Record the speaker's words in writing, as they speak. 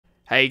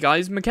Hey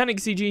guys, Mechanic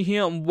CG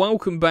here and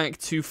welcome back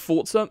to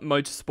Forza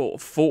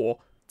Motorsport 4.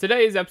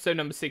 Today is episode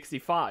number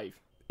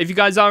 65. If you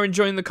guys are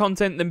enjoying the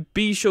content, then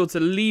be sure to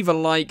leave a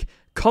like,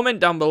 comment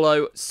down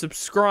below,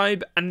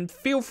 subscribe, and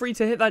feel free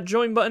to hit that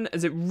join button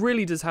as it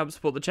really does help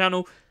support the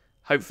channel.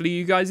 Hopefully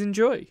you guys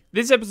enjoy.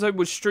 This episode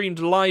was streamed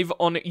live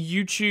on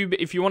YouTube.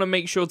 If you want to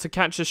make sure to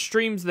catch the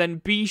streams,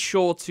 then be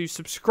sure to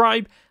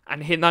subscribe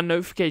and hit that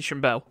notification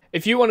bell.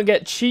 If you want to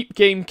get cheap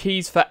game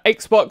keys for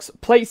Xbox,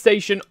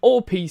 PlayStation,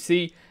 or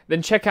PC,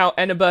 then check out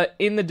Eneba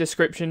in the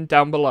description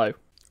down below.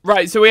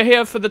 Right, so we're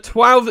here for the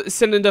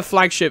 12-cylinder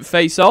flagship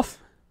face-off.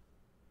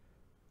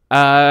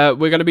 We're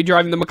going to be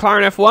driving the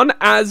McLaren F1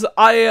 as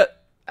I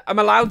am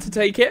allowed to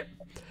take it.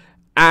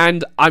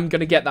 And I'm going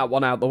to get that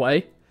one out of the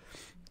way.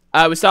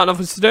 We're starting off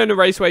with Sedona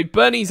Raceway,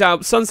 Bernese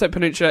Alps, Sunset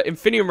Peninsula,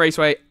 Infineon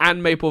Raceway,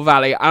 and Maple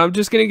Valley. And I'm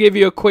just going to give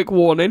you a quick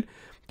warning.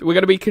 We're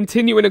going to be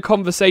continuing a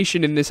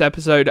conversation in this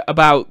episode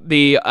about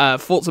the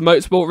Forza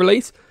Motorsport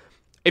release.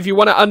 If you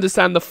want to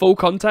understand the full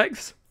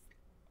context,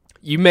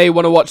 you may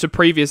want to watch the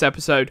previous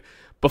episode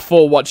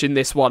before watching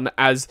this one,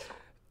 as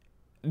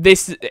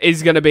this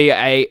is going to be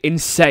an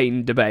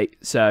insane debate.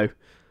 So,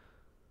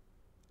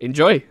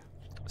 enjoy.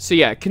 So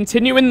yeah,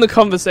 continuing the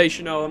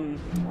conversation on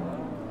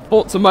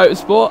Forza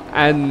Motorsport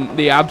and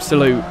the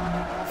absolute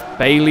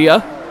failure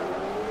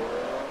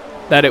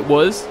that it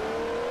was.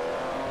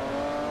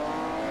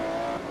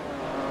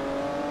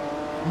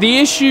 The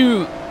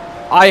issue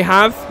I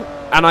have,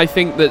 and I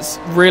think that's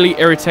really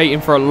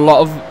irritating for a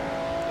lot of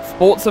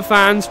Forza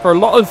fans, for a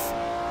lot of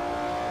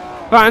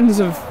fans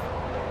of,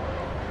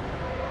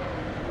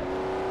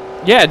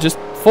 yeah, just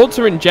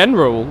Forza in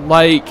general,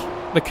 like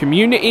the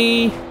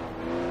community,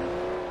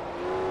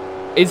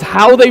 is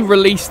how they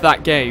released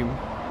that game.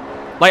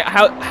 Like,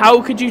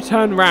 how could you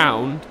turn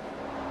around,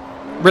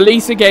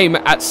 release a game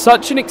at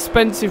such an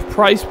expensive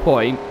price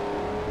point,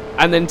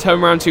 and then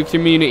turn around to your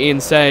community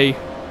and say,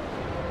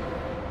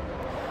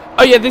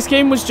 oh yeah, this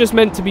game was just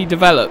meant to be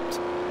developed.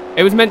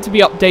 It was meant to be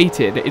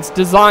updated. It's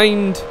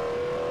designed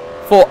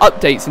for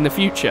updates in the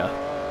future.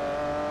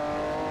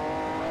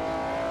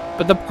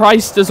 But the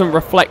price doesn't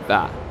reflect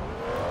that.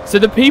 So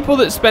the people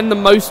that spend the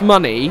most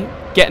money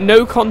get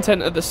no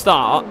content at the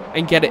start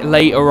and get it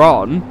later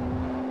on.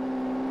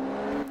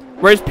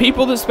 Whereas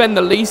people that spend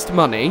the least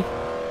money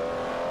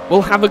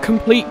will have a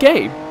complete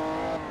game.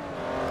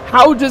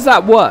 How does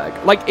that work?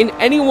 Like, in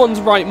anyone's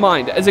right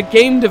mind, as a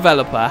game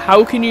developer,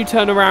 how can you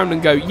turn around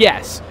and go,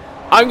 yes,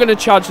 I'm going to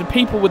charge the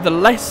people with the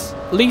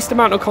least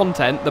amount of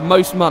content the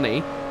most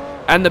money,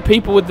 and the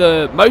people with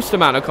the most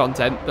amount of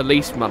content the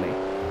least money?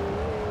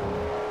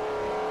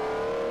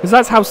 Because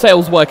that's how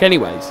sales work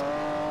anyways.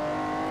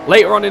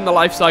 Later on in the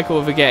life cycle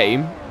of a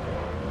game,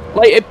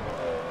 like,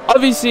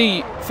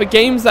 obviously, for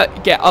games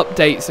that get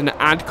updates and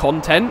add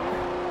content,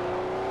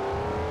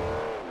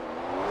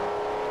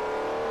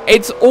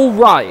 it's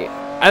alright.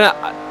 And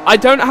I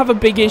don't have a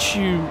big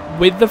issue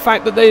with the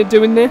fact that they're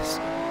doing this,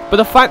 but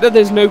the fact that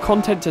there's no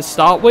content to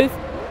start with,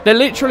 they're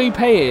literally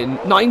paying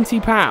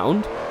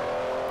 £90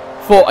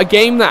 for a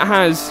game that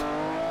has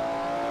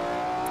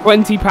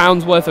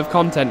 £20 worth of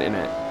content in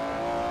it.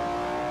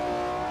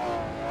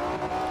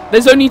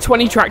 There's only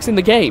 20 tracks in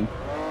the game.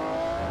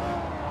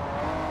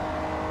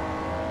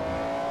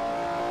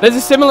 There's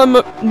a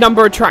similar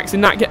number of tracks in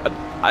that game.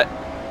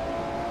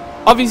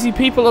 Obviously,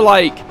 people are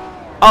like,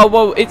 oh,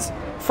 well, it's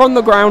from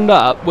the ground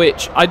up,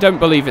 which I don't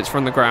believe it's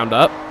from the ground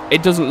up.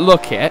 It doesn't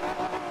look it.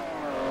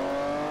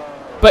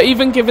 But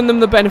even giving them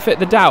the benefit of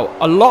the doubt,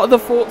 a lot of the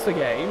Forza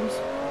games,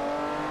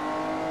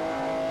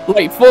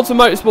 like Forza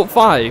Motorsport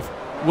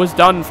 5, was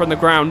done from the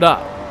ground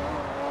up.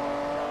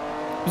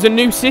 It was a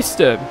new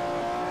system.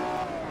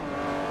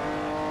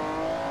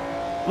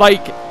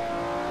 Like,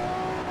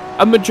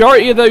 a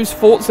majority of those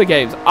Forza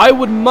games, I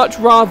would much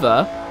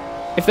rather,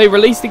 if they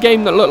released a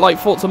game that looked like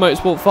Forza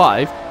Motorsport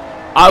 5,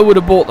 I would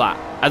have bought that,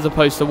 as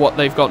opposed to what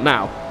they've got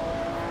now.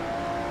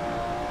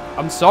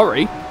 I'm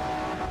sorry.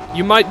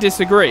 You might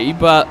disagree,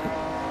 but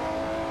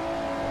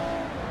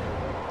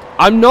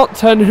I'm not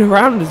turning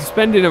around and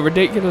spending a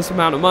ridiculous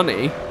amount of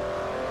money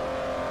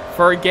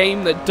for a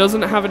game that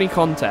doesn't have any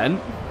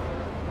content.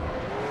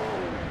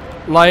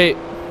 Like,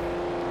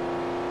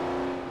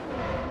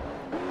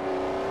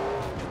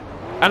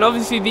 and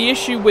obviously the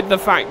issue with the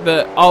fact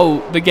that,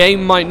 oh, the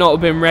game might not have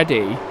been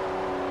ready,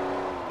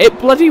 it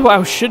bloody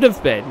well should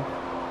have been.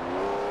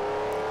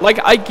 Like,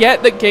 I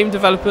get that game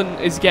development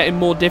is getting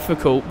more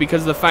difficult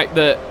because of the fact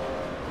that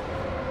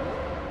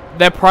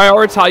they're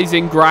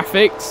prioritizing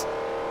graphics,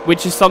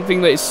 which is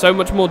something that is so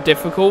much more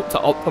difficult to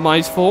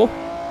optimize for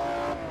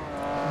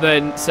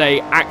than, say,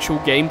 actual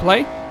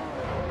gameplay.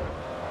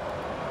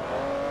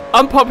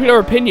 Unpopular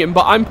opinion,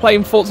 but I'm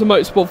playing Forza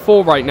Motorsport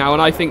 4 right now,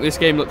 and I think this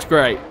game looks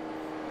great.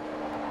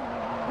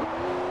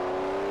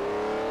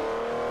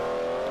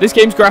 This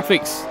game's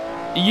graphics,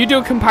 you do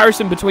a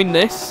comparison between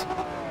this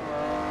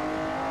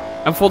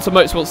and Forza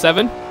Motorsport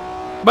 7.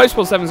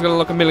 Motorsport 7 is going to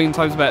look a million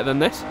times better than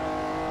this.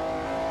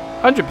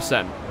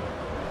 100%.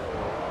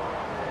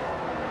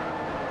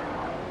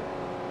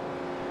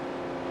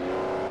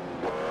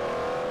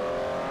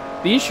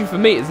 The issue for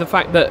me is the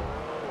fact that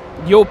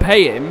you're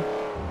paying...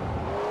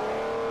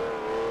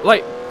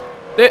 Like,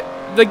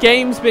 the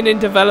game's been in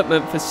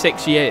development for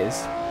 6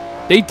 years.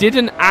 They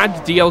didn't add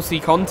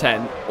DLC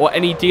content or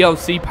any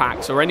DLC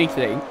packs or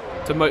anything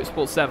to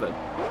Motorsport 7.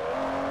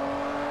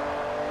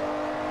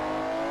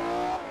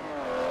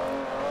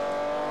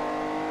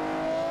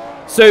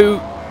 So,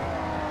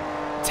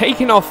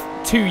 taking off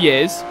 2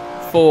 years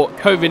for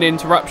COVID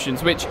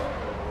interruptions, which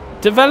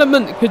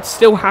development could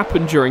still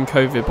happen during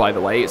COVID, by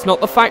the way. It's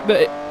not the fact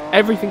that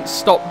everything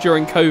stopped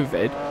during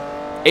COVID.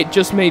 It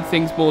just made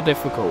things more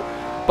difficult.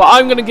 But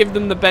I'm going to give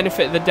them the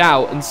benefit of the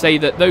doubt and say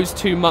that those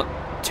 2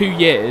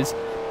 years,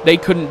 they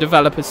couldn't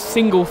develop a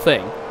single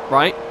thing,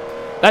 right?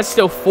 That's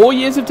still 4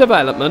 years of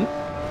development.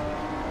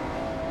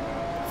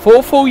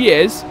 4 full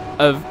years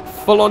of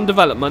full-on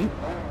development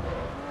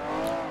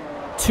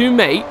to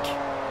make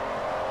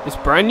this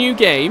brand new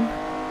game,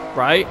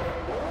 right?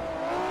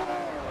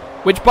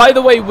 Which, by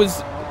the way,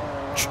 was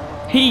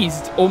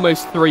teased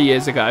almost 3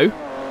 years ago.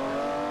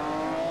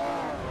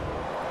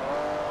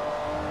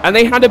 And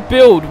they had a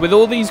build with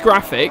all these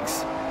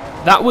graphics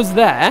that was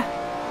there.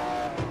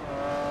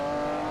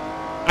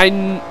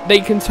 And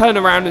they can turn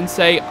around and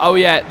say, oh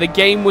yeah, the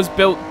game was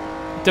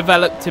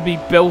developed to be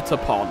built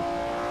upon.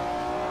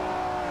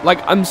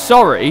 Like, I'm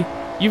sorry,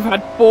 you've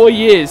had 4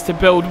 years to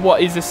build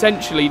what is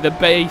essentially the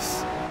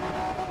base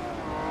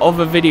of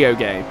a video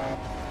game.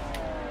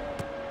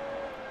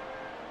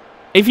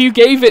 If you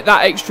gave it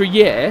that extra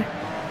year,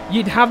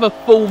 you'd have a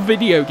full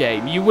video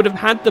game. You would have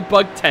had the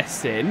bug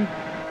tests in.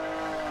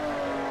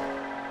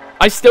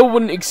 I still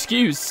wouldn't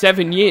excuse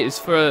 7 years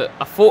for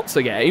a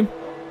Forza game,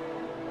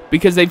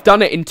 because they've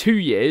done it in 2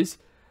 years,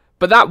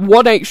 but that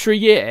 1 extra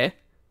year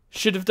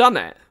should have done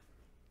it.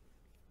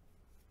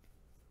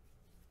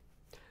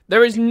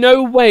 There is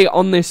no way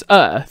on this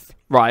earth,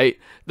 right,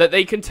 that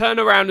they can turn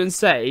around and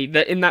say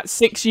that in that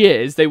 6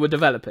 years they were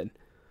developing.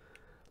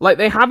 Like,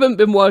 they haven't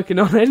been working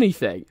on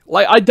anything.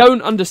 Like, I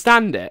don't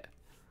understand it.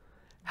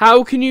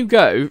 How can you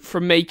go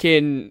from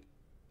making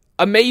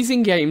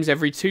amazing games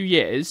every 2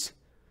 years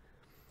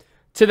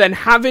to then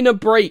having a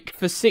break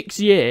for 6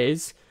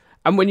 years,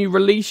 and when you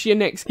release your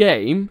next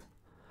game,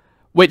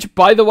 which,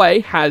 by the way,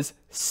 has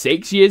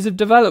 6 years of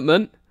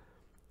development,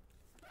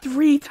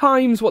 3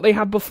 times what they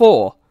had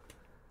before,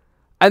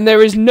 and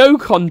there is no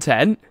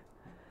content,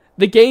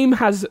 the game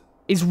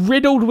is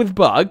riddled with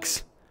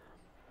bugs,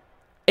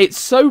 it's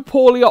so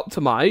poorly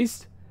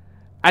optimized,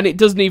 and it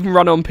doesn't even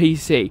run on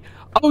PC.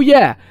 Oh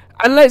yeah,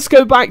 and let's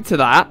go back to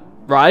that,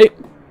 right?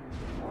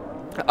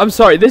 I'm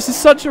sorry, this is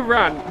such a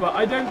rant, but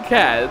I don't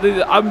care.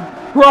 I'm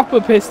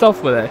proper pissed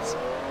off with this.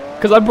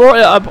 Because I brought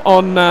it up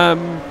on,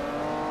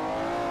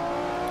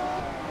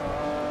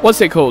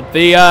 what's it called?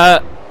 The,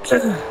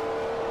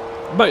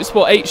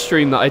 Motorsport 8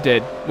 stream that I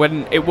did,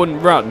 when it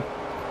wouldn't run.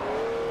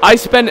 I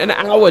spent an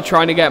hour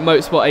trying to get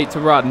Motorsport 8 to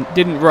run,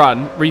 didn't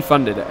run,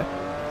 refunded it.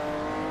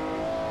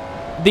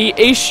 The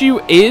issue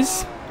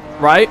is,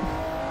 right,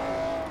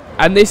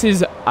 and this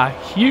is a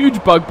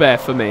huge bugbear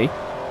for me,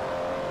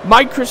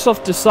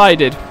 Microsoft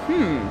decided,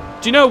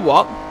 do you know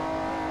what?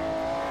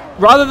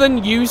 Rather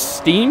than use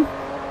Steam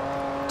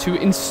to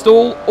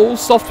install all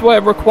software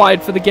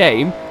required for the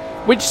game,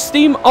 which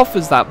Steam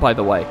offers that, by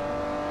the way.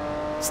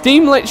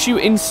 Steam lets you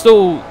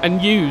install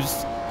and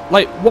use,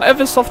 like,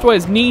 whatever software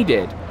is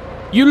needed.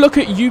 You look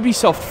at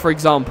Ubisoft, for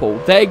example,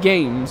 their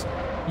games,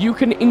 you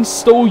can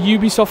install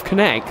Ubisoft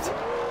Connect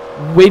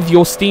with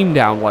your Steam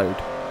download.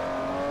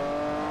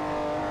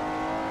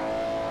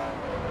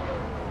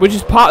 Which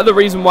is part of the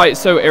reason why it's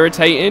so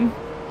irritating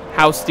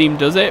how Steam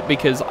does it,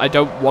 because I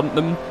don't want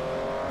them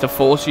to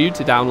force you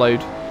to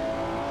download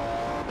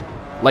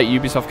like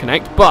Ubisoft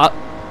Connect, but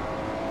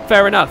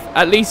fair enough.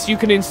 At least you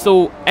can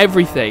install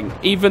everything,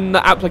 even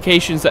the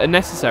applications that are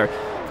necessary.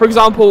 For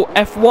example,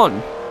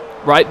 F1,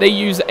 right? They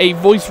use a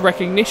voice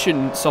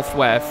recognition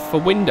software for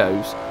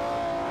Windows.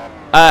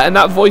 And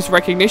that voice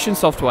recognition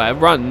software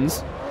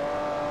runs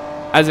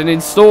as an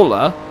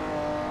installer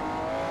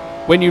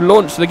when you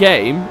launch the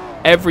game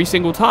every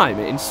single time.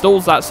 It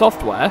installs that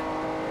software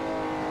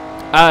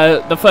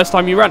the first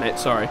time you run it,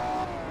 sorry.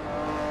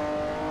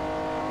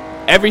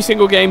 Every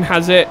single game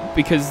has it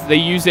because they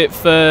use it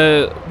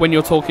for when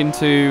you're talking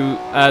to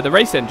the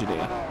race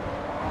engineer.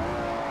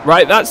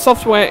 Right, that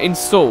software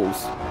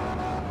installs.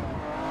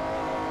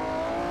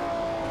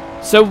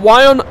 So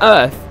why on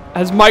earth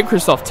has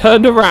Microsoft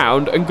turned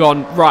around and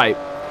gone, right,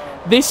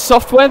 this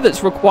software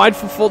that's required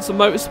for Forza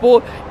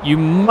Motorsport, you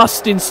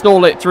must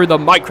install it through the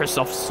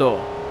Microsoft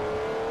Store.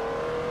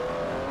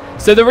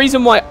 So the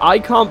reason why I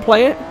can't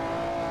play it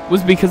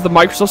was because the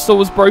Microsoft Store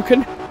was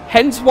broken.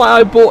 Hence why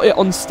I bought it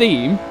on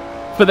Steam,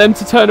 for them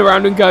to turn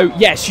around and go,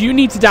 yes, you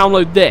need to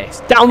download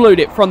this. Download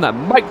it from the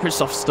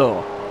Microsoft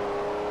Store.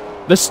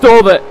 The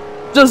store that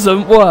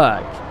doesn't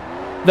work.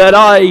 That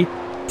I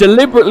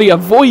deliberately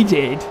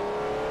avoided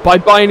by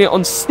buying it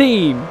on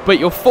Steam, but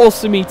you're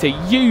forcing me to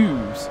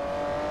use.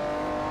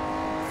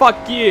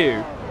 Fuck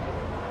you.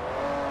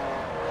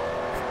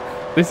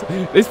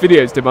 This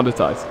video is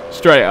demonetized.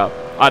 Straight up.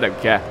 I don't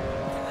care.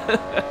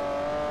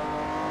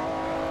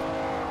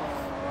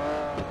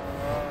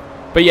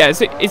 But yeah,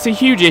 it's a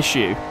huge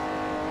issue.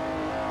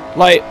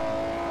 Like,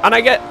 and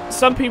I get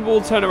some people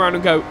will turn around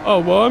and go, oh,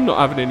 well, I'm not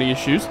having any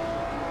issues.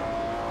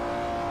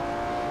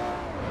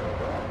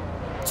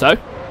 So,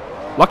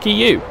 lucky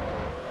you.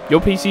 Your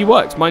PC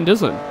works, mine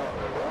doesn't.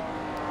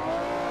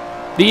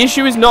 The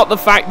issue is not the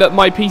fact that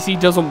my PC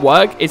doesn't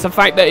work, it's the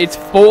fact that it's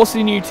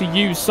forcing you to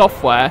use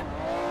software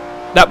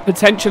that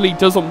potentially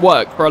doesn't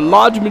work for a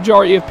large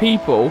majority of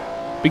people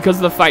because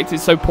of the fact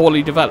it's so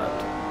poorly developed.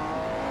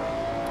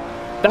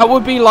 That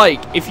would be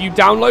like if you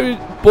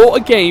bought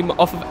a game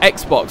off of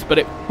Xbox, but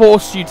it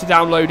forced you to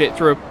download it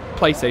through a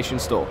PlayStation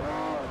Store.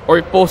 Or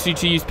it forced you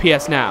to use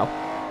PS Now.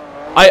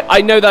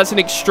 I know that's an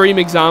extreme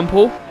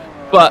example,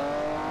 but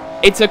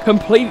it's a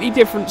completely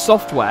different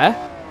software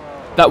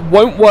that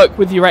won't work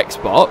with your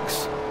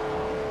Xbox,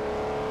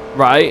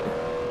 right?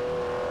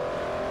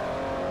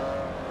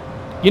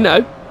 You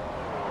know,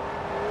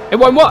 it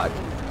won't work.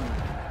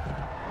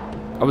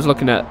 I was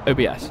looking at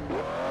OBS.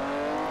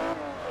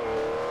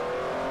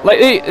 Like,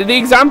 the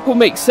example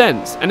makes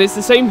sense, and it's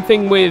the same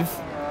thing with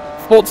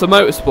Forza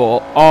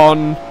Motorsport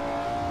on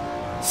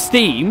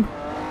Steam.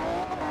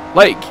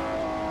 Like,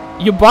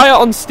 you buy it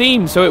on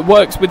Steam so it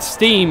works with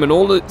Steam and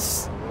all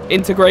its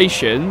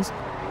integrations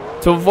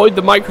to avoid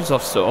the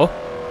Microsoft Store,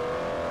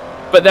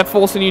 but they're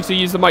forcing you to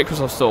use the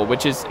Microsoft Store,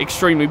 which is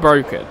extremely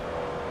broken.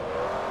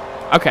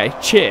 Okay,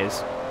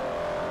 cheers.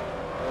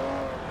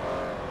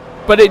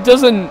 But it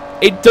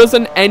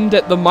doesn't end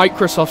at the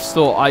Microsoft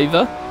Store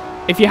either.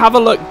 If you have a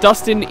look,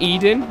 Dustin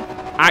Eden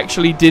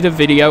actually did a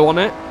video on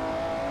it,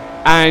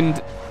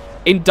 and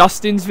in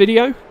Dustin's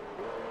video,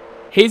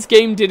 his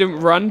game didn't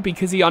run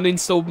because he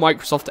uninstalled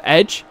Microsoft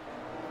Edge,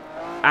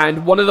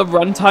 and one of the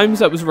runtimes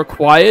that was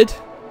required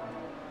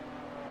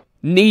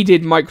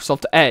needed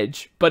Microsoft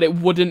Edge, but it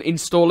wouldn't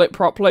install it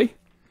properly.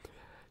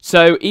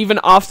 So even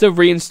after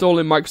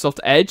reinstalling Microsoft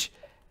Edge,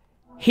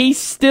 he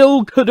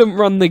still couldn't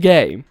run the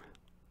game.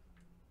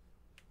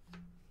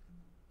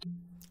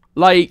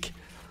 Like,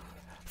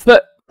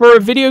 for a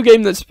video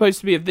game that's supposed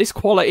to be of this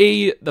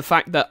quality, the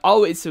fact that,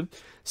 oh, it's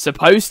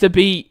supposed to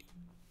be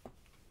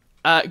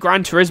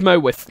Gran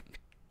Turismo with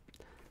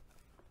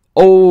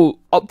all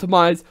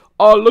optimized,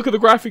 oh, look at the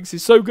graphics,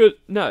 it's so good.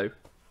 No,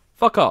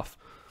 fuck off.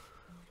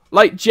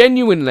 Like,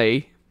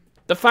 genuinely,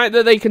 the fact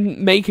that they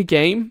can make a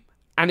game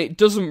and it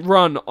doesn't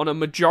run on a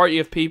majority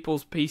of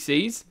people's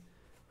PCs,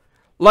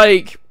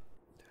 like,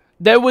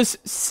 there was,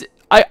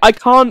 I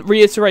can't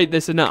reiterate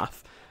this enough.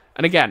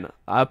 And again,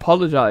 I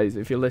apologize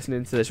if you're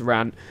listening to this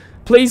rant.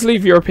 Please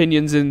leave your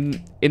opinions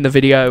in the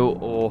video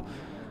or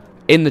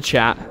in the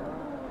chat.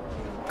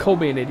 Call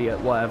me an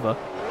idiot, whatever.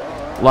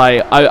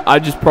 Like, I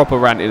just proper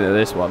ranting at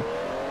this one.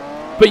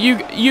 But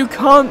you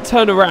can't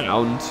turn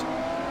around,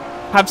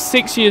 have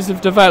 6 years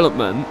of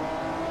development,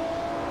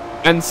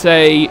 and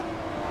say,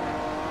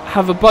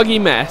 have a buggy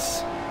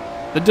mess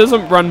that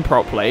doesn't run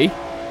properly,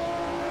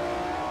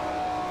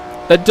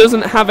 that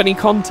doesn't have any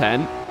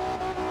content,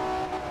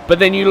 but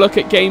then you look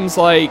at games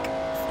like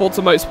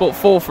Forza Motorsport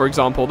 4, for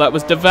example, that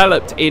was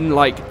developed in,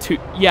 like,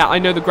 yeah, I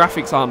know the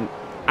graphics aren't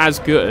as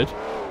good,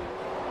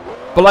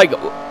 but, like,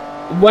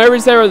 when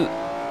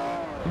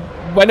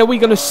are we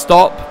going to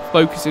stop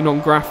focusing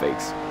on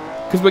graphics?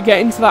 Because we're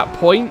getting to that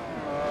point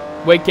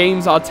where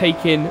games are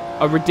taking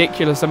a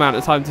ridiculous amount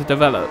of time to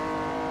develop.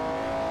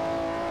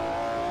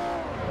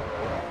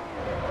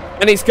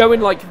 And it's going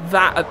like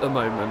that at the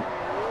moment.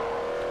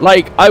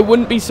 Like, I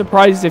wouldn't be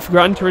surprised if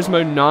Gran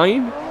Turismo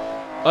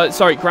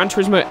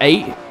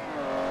 8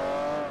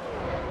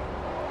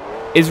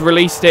 is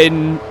released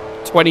in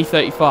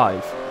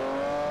 2035.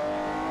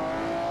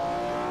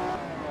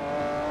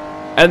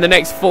 And the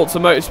next Forza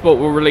Motorsport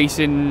will release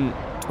in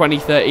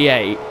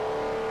 2038.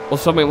 Or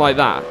something like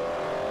that.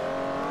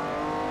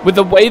 With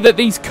the way that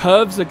these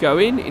curves are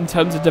going in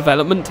terms of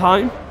development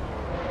time,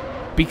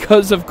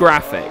 because of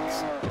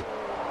graphics.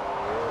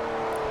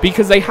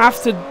 Because they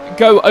have to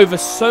go over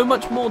so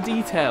much more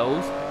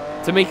details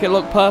to make it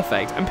look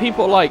perfect. And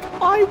people are like,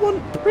 I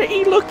want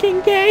pretty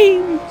looking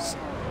games.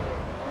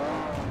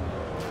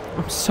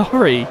 I'm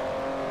sorry.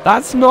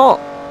 That's not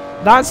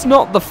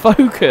the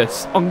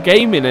focus on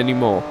gaming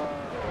anymore.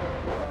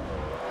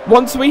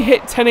 Once we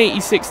hit 1080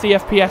 60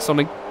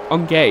 FPS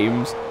on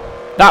games,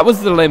 that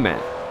was the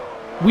limit.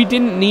 We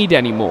didn't need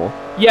any more.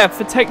 Yeah,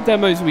 for tech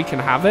demos we can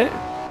have it,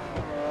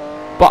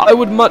 but I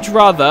would much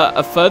rather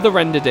a further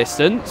render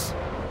distance,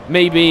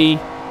 maybe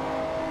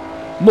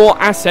more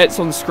assets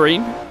on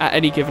screen at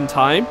any given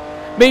time,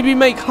 maybe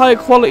make higher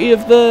quality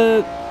of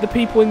the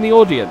people in the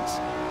audience,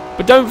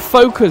 but don't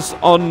focus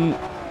on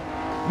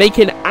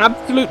making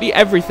absolutely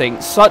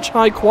everything such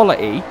high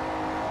quality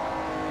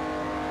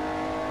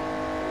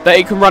that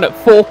it can run at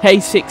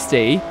 4K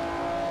 60.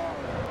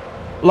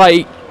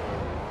 Like,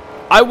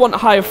 I want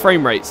higher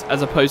frame rates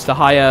as opposed to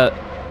higher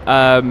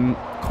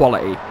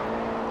quality.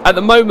 At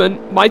the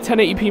moment, my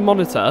 1080p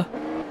monitor,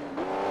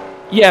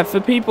 yeah, for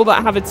people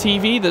that have a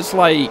TV that's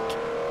like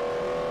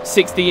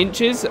 60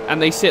 inches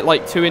and they sit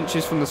like 2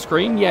 inches from the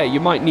screen, yeah, you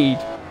might need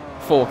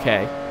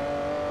 4K.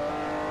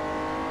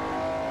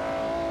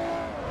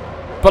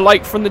 But,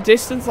 like, from the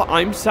distance that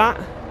I'm sat,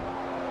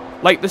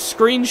 like, the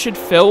screen should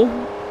fill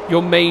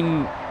your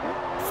main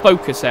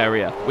focus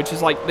area, which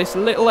is, like, this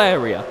little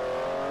area.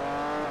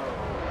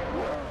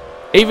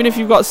 Even if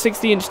you've got a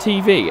 60-inch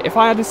TV. If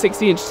I had a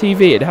 60-inch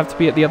TV, it'd have to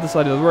be at the other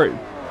side of the room.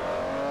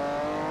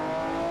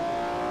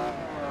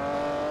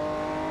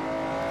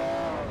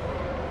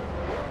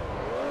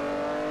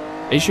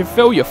 It should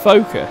fill your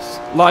focus.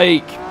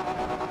 Like...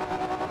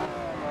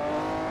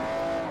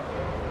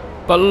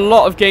 But a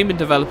lot of gaming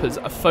developers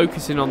are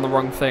focusing on the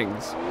wrong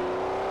things.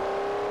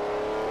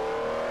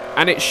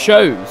 And it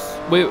shows.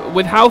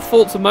 With how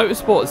Forza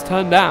Motorsport has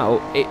turned out,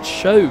 it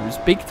shows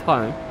big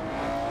time.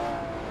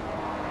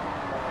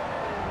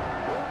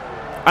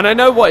 And I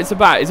know what it's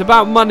about. It's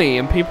about money,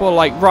 and people are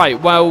like, right,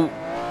 well,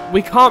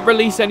 we can't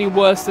release any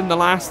worse than the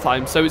last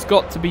time, so it's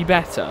got to be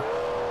better.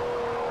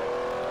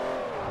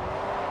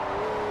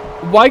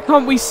 Why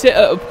can't we sit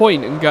at a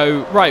point and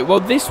go, right, well,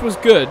 this was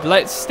good,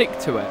 let's stick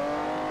to it.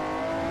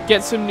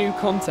 Get some new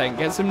content,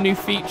 get some new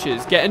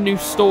features, get a new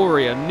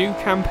story, a new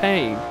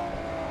campaign.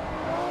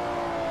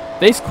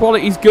 This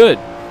quality's good.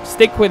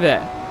 Stick with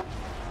it.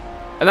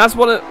 And that's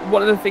one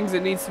of the things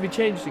that needs to be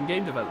changed in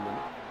game development.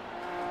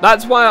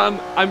 That's why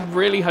I'm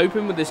really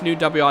hoping with this new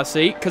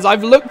WRC, because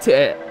I've looked at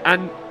it,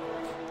 and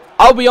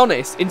I'll be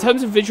honest, in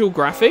terms of visual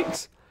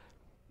graphics,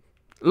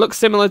 looks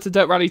similar to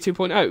Dirt Rally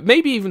 2.0,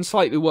 maybe even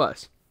slightly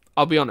worse.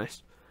 I'll be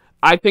honest.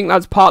 I think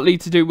that's partly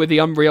to do with the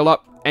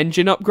Unreal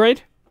Engine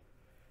upgrade.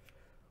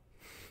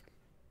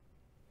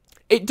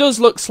 It does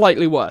look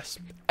slightly worse.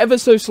 Ever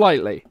so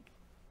slightly.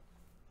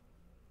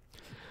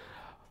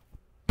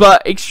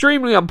 But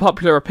extremely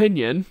unpopular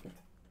opinion.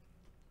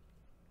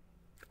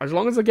 As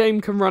long as the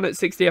game can run at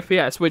 60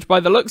 FPS, which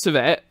by the looks of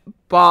it,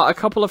 bar a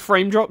couple of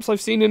frame drops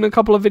I've seen in a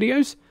couple of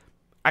videos,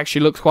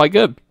 actually looks quite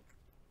good.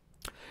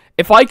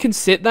 If I can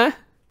sit there,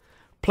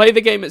 play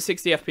the game at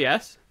 60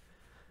 FPS,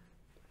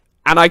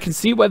 and I can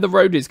see where the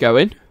road is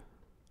going,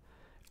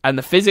 and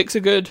the physics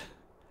are good,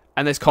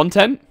 and there's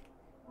content,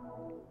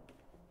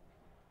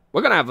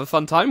 we're going to have a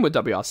fun time with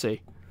WRC.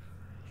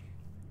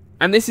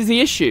 And this is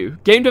the issue.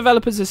 Game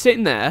developers are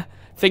sitting there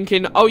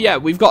thinking, oh yeah,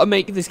 we've got to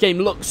make this game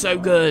look so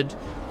good.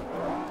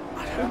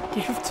 I don't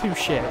give two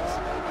shits.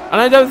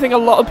 And I don't think a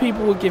lot of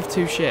people would give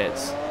two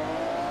shits.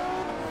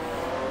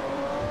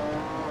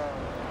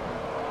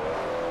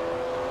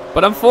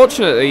 But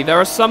unfortunately, there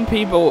are some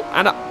people,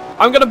 and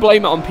I'm going to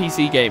blame it on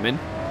PC gaming,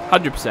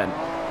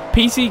 100%.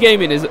 PC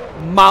gaming is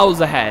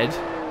miles ahead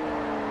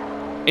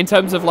in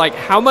terms of like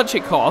how much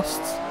it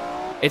costs.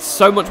 It's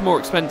so much more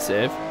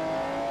expensive,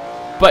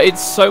 but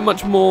it's so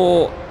much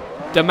more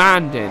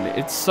demanding.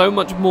 It's so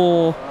much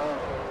more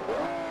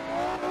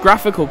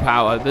graphical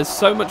power. There's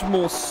so much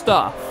more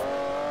stuff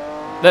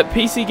that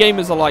PC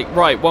gamers are like,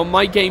 right, well,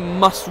 my game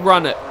must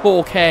run at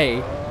 4K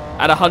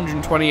at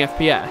 120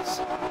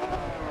 FPS.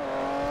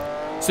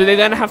 So they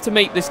then have to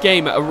make this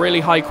game at a really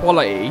high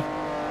quality.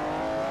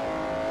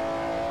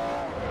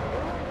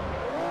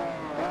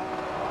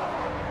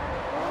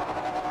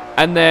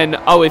 And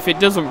then, oh, if it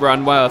doesn't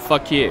run, well,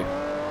 fuck you.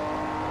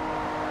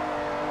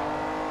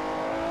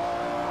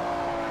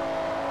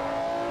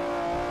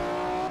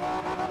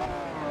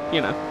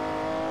 You know.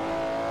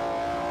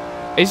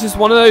 It's just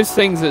one of those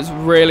things that's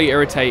really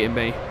irritating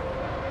me.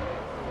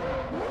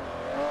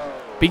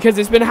 Because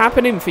it's been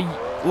happening for,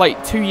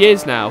 like, 2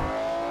 years now.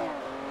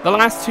 The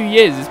last 2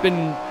 years, it's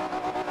been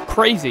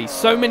crazy.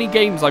 So many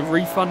games I've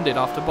refunded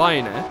after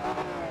buying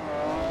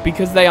it.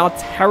 Because they are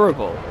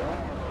terrible.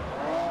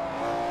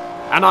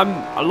 And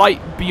I'm, like,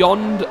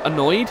 beyond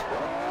annoyed.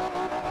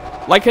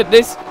 Like, at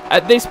this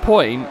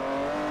point,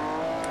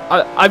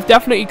 I've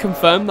definitely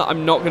confirmed that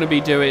I'm not going to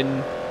be doing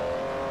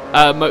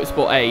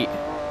Motorsport 8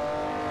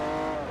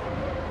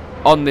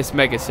 on this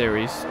Mega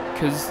Series.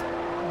 Because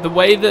the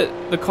way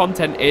that the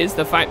content is,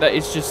 the fact that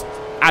it's just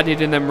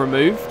added and then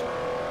removed,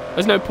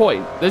 there's no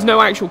point. There's no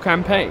actual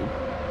campaign.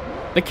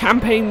 The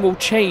campaign will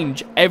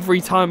change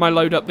every time I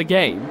load up the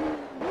game.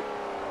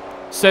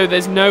 So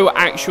there's no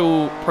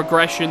actual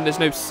progression, there's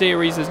no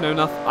series, there's no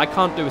nothing. I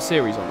can't do a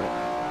series on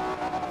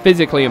it.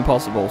 Physically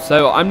impossible.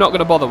 So I'm not going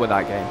to bother with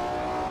that game.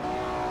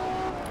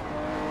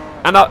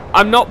 And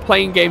I'm not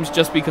playing games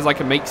just because I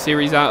can make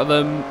series out of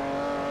them.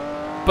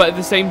 But at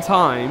the same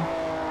time,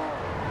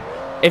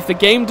 if the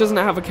game doesn't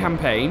have a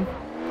campaign,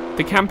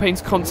 the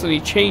campaign's constantly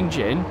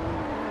changing,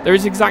 there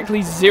is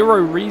exactly zero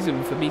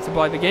reason for me to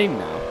buy the game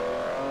now.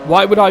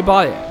 Why would I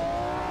buy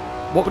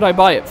it? What would I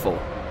buy it for?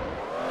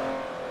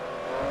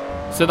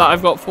 So that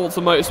I've got Forza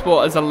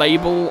Motorsport as a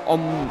label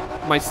on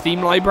my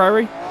Steam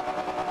library?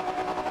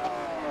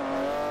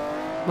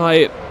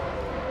 Like,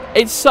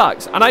 it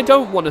sucks. And I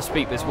don't want to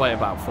speak this way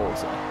about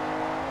Forza.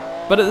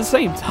 But at the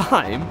same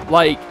time,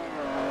 like,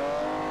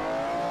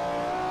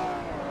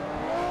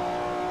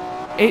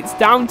 it's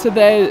down to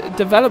their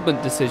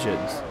development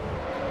decisions.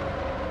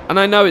 And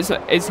I know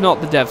it's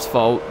not the devs'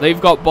 fault. They've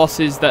got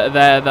bosses that are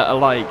there that are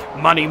like,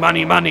 money,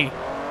 money, money.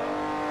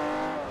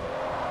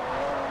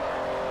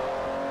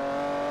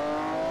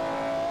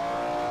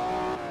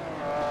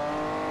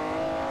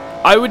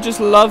 I would just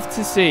love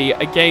to see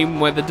a game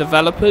where the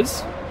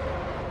developers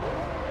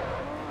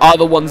are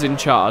the ones in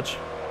charge.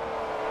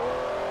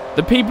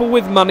 The people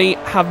with money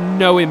have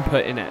no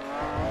input in it.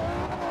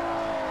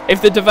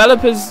 If the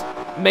developers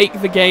make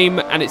the game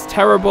and it's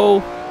terrible,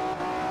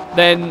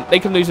 then they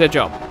can lose their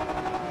job.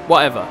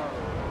 Whatever.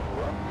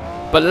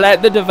 But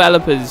let the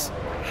developers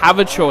have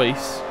a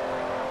choice.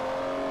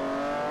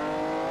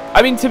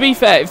 I mean, to be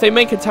fair, if they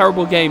make a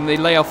terrible game, they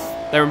lay off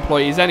their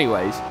employees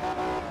anyways.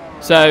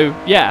 So,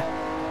 yeah.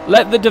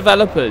 Let the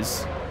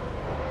developers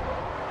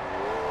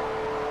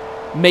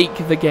make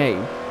the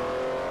game.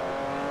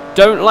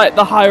 Don't let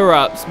the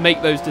higher-ups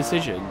make those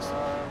decisions.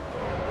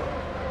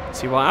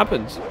 See what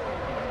happens.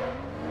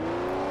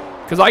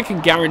 Because I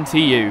can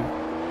guarantee you,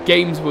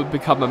 games would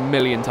become a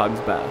million times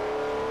better.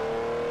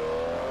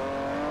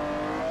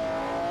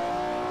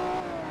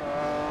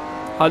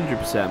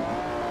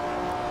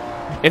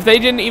 100%. If they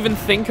didn't even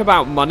think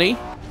about money,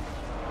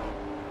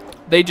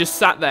 they just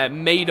sat there,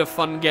 made a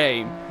fun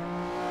game,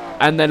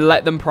 and then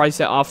let them price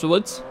it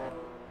afterwards.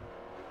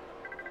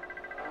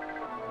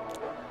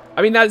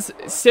 I mean, that's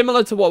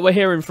similar to what we're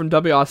hearing from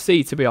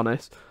WRC, to be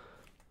honest.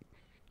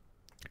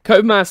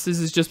 Codemasters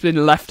has just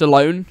been left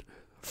alone,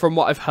 from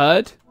what I've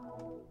heard,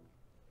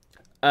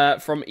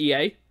 from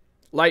EA.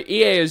 Like,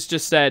 EA has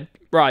just said,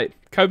 right,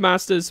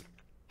 Codemasters,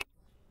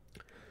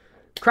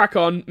 crack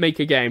on, make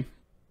a game.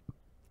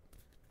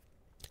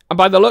 And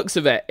by the looks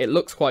of it, it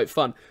looks quite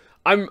fun.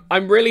 I'm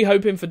really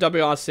hoping for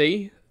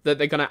WRC that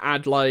they're going to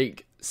add,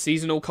 like,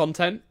 seasonal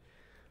content.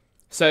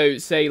 So,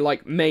 say,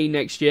 like, May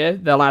next year,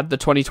 they'll add the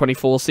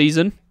 2024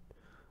 season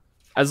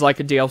as, like,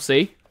 a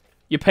DLC.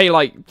 You pay,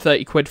 like,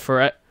 30 quid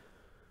for it,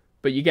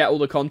 but you get all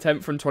the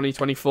content from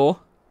 2024.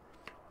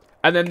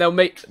 And then they'll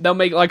make,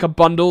 like, a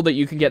bundle that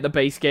you can get the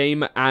base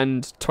game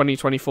and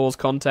 2024's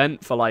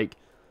content for, like,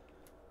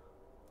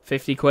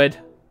 50 quid.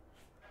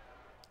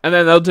 And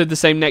then they'll do the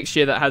same next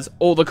year that has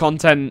all the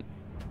content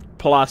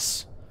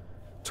plus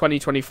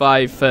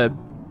 2025 for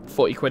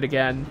 40 quid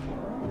again.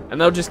 And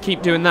they'll just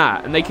keep doing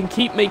that. And they can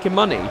keep making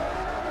money.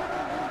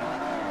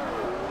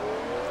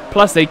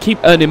 Plus, they keep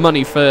earning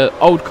money for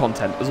old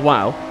content as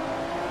well.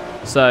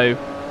 So,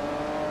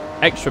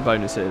 extra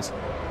bonuses.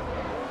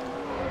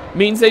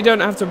 Means they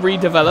don't have to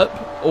redevelop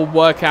or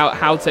work out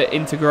how to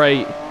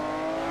integrate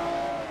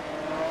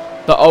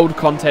the old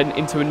content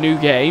into a new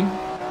game.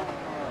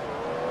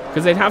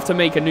 Because they'd have to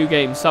make a new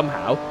game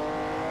somehow.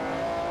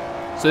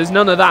 So there's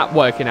none of that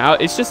working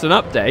out. It's just an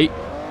update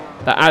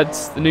that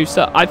adds the new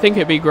stuff. I think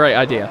it'd be a great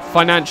idea.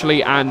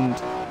 Financially and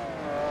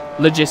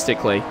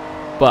logistically.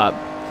 But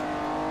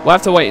we'll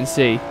have to wait and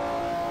see.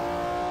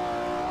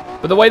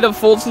 But the way that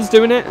Forza's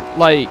doing it,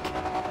 like,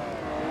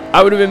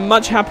 I would have been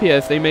much happier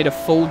if they made a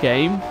full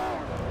game.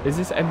 Is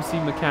this MC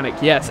Mechanic?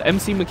 Yes,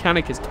 MC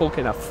Mechanic is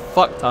talking a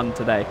fuck ton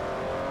today.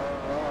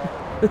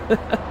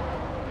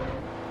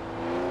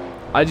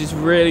 I just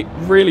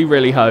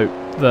really hope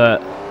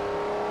that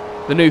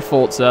the new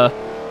Forza,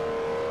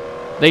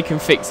 they can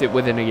fix it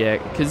within a year.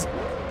 Because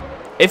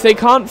if they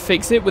can't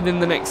fix it within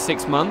the next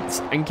 6 months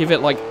and give it,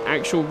 like,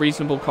 actual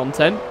reasonable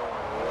content,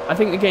 I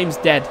think the game's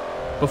dead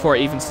before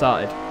it even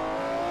started.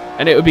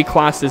 And it would be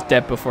classed as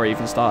dead before it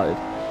even started.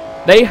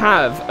 They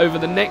have, over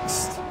the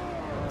next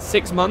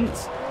 6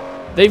 months,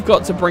 they've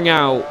got to bring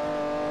out,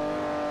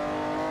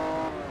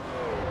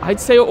 I'd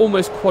say,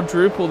 almost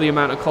quadruple the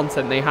amount of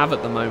content they have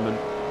at the moment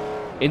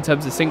in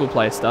terms of single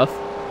player stuff.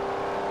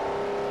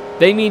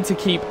 They need to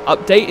keep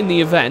updating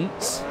the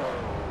events,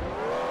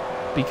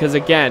 because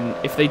again,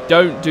 if they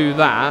don't do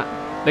that,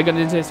 they're going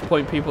to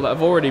disappoint people that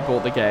have already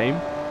bought the game,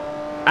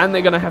 and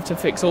they're going to have to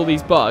fix all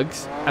these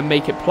bugs and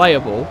make it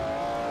playable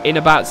in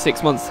about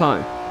 6 months'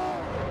 time.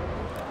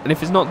 And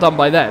if it's not done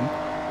by then,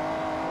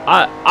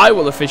 I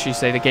will officially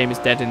say the game is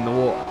dead in the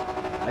water.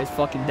 It's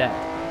fucking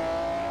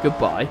dead.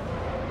 Goodbye.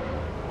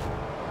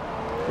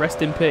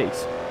 Rest in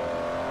peace.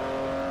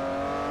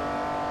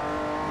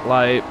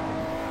 Like,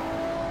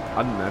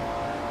 I don't know.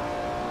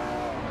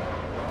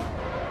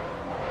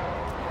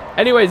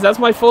 Anyways, that's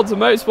my Forza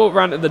Motorsport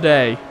rant of the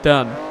day.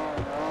 Done.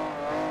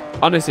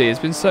 Honestly, it's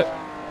been so...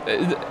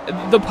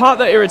 The part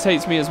that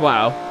irritates me as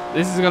well,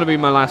 this is going to be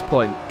my last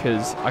point,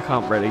 because I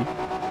can't really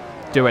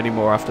do any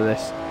more after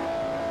this.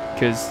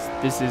 Because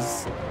this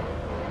is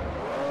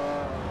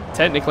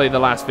technically the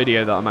last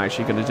video that I'm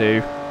actually going to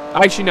do.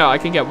 Actually, no, I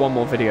can get one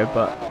more video,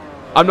 but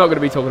I'm not going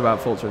to be talking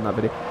about Forza in that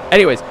video.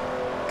 Anyways,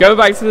 going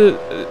back to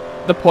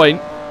the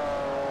point,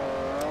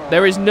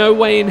 there is no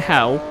way in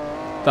hell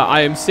that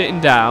I am sitting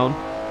down...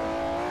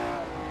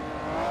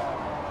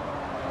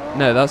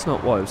 No, that's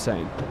not what I was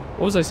saying.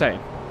 What was I saying?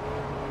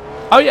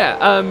 Oh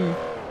yeah,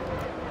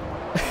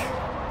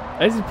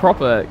 this is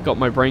proper got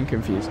my brain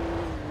confused.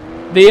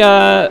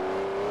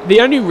 The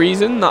only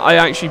reason that I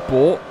actually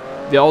bought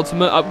the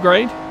Ultimate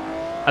upgrade,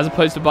 as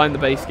opposed to buying the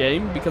base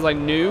game, because I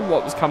knew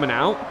what was coming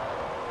out.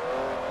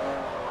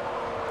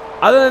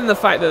 Other than the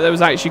fact that there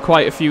was actually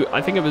quite a few,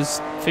 I think it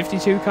was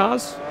 52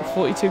 cars, or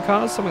 42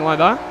 cars, something like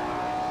that.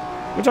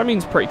 Which I mean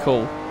is pretty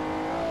cool.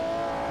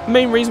 The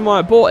main reason why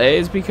I bought it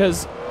is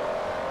because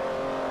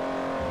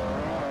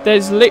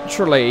there's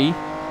literally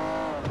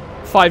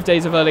 5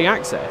 days of early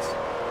access.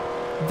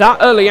 That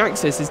early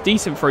access is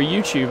decent for a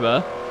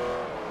YouTuber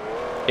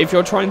if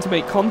you're trying to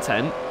make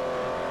content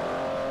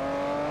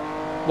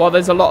while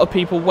there's a lot of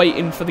people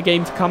waiting for the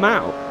game to come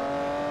out.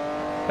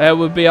 There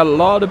would be a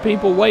lot of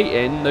people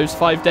waiting those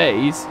 5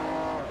 days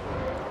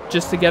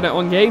just to get it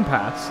on Game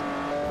Pass.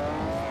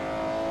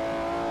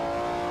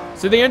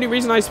 So the only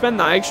reason I spent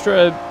that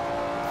extra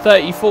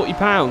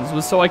 £30–40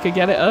 was so I could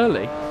get it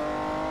early.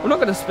 I'm not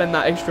going to spend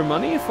that extra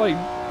money if I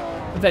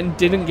then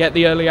didn't get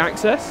the early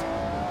access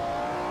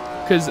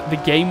because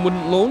the game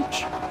wouldn't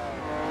launch.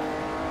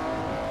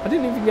 I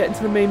didn't even get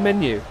into the main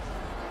menu.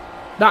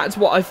 That's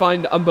what I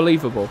find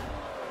unbelievable.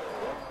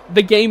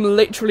 The game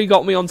literally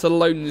got me onto the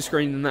loading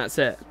screen and that's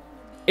it.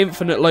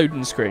 Infinite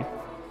loading screen.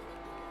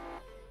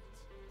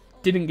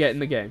 Didn't get in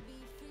the game.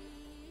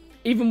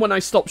 Even when I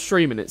stopped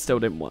streaming, it still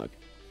didn't work.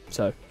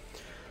 So,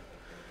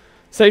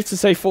 safe to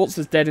say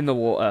Forza's dead in the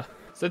water.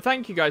 So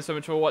thank you guys so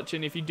much for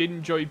watching. If you did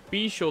enjoy,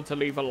 be sure to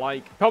leave a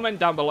like, comment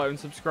down below and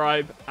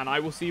subscribe. And I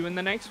will see you in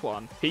the next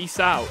one. Peace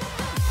out.